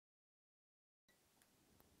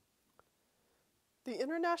The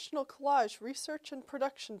International Collage Research and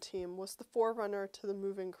Production Team was the forerunner to the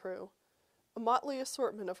Moving Crew. A motley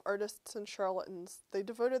assortment of artists and charlatans, they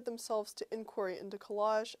devoted themselves to inquiry into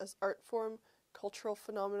collage as art form, cultural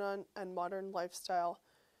phenomenon, and modern lifestyle.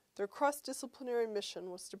 Their cross-disciplinary mission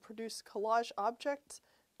was to produce collage objects,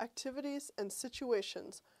 activities, and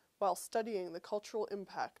situations while studying the cultural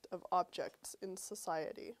impact of objects in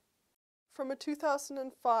society. From a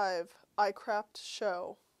 2005 iCraft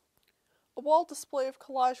show, a wall display of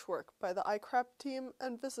collage work by the iCraft team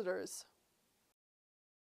and visitors,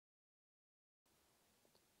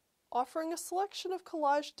 offering a selection of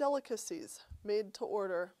collage delicacies made to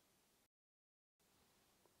order.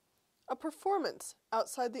 A performance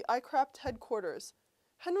outside the iCraft headquarters.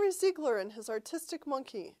 Henry Ziegler and his artistic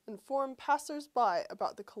monkey inform passers-by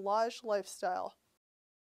about the collage lifestyle.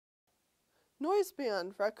 Noise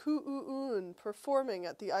band Raku-U-Un performing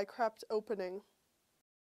at the iCraft opening.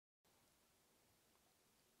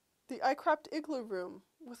 The iCraft Igloo Room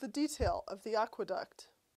with a detail of the aqueduct.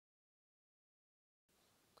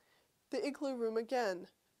 The Igloo Room again,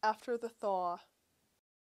 after the thaw.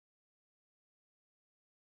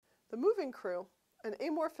 The Moving Crew, an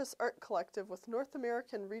amorphous art collective with North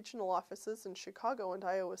American regional offices in Chicago and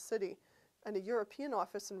Iowa City, and a European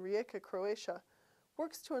office in Rijeka, Croatia,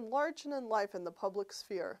 works to enlarge and enliven the public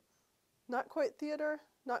sphere. Not quite theater,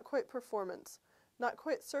 not quite performance, not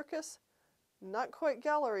quite circus, not quite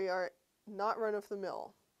gallery art, not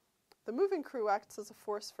run-of-the-mill. The Moving Crew acts as a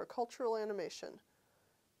force for cultural animation.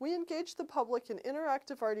 We engage the public in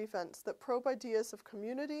interactive art events that probe ideas of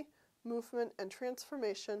community, movement, and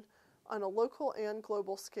transformation on a local and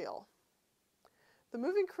global scale. The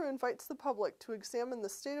Moving Crew invites the public to examine the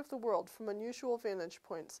state of the world from unusual vantage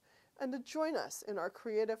points and to join us in our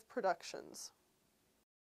creative productions.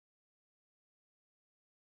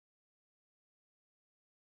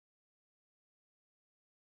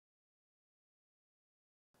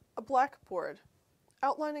 A blackboard,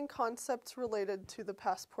 outlining concepts related to the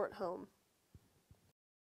passport home.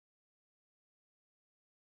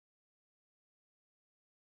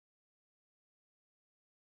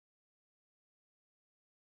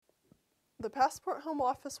 The Passport Home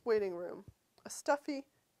Office waiting room, a stuffy,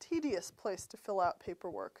 tedious place to fill out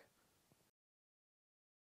paperwork.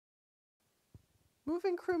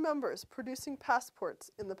 Moving Crew members producing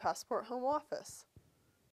passports in the Passport Home Office.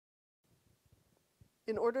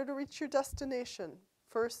 In order to reach your destination,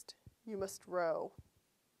 first you must row.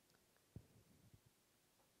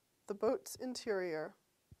 The boat's interior.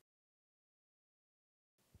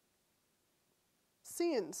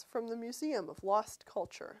 Scenes from the Museum of Lost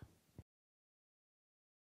Culture.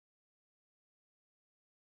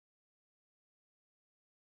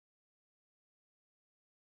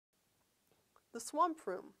 The Swamp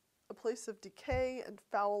Room, a place of decay and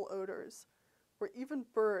foul odors, where even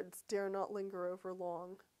birds dare not linger over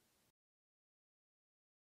long.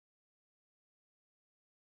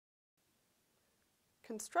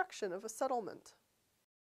 Construction of a settlement.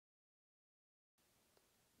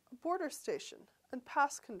 A border station and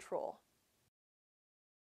pass control.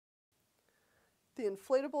 The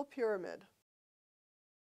inflatable pyramid.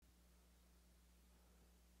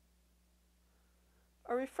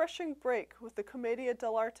 A refreshing break with the Commedia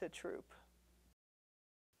dell'arte troupe.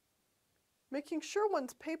 Making sure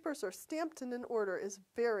one's papers are stamped and in order is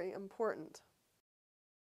very important.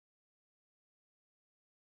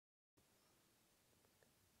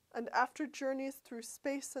 And after journeys through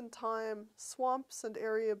space and time, swamps and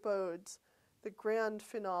airy abodes, the grand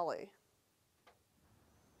finale.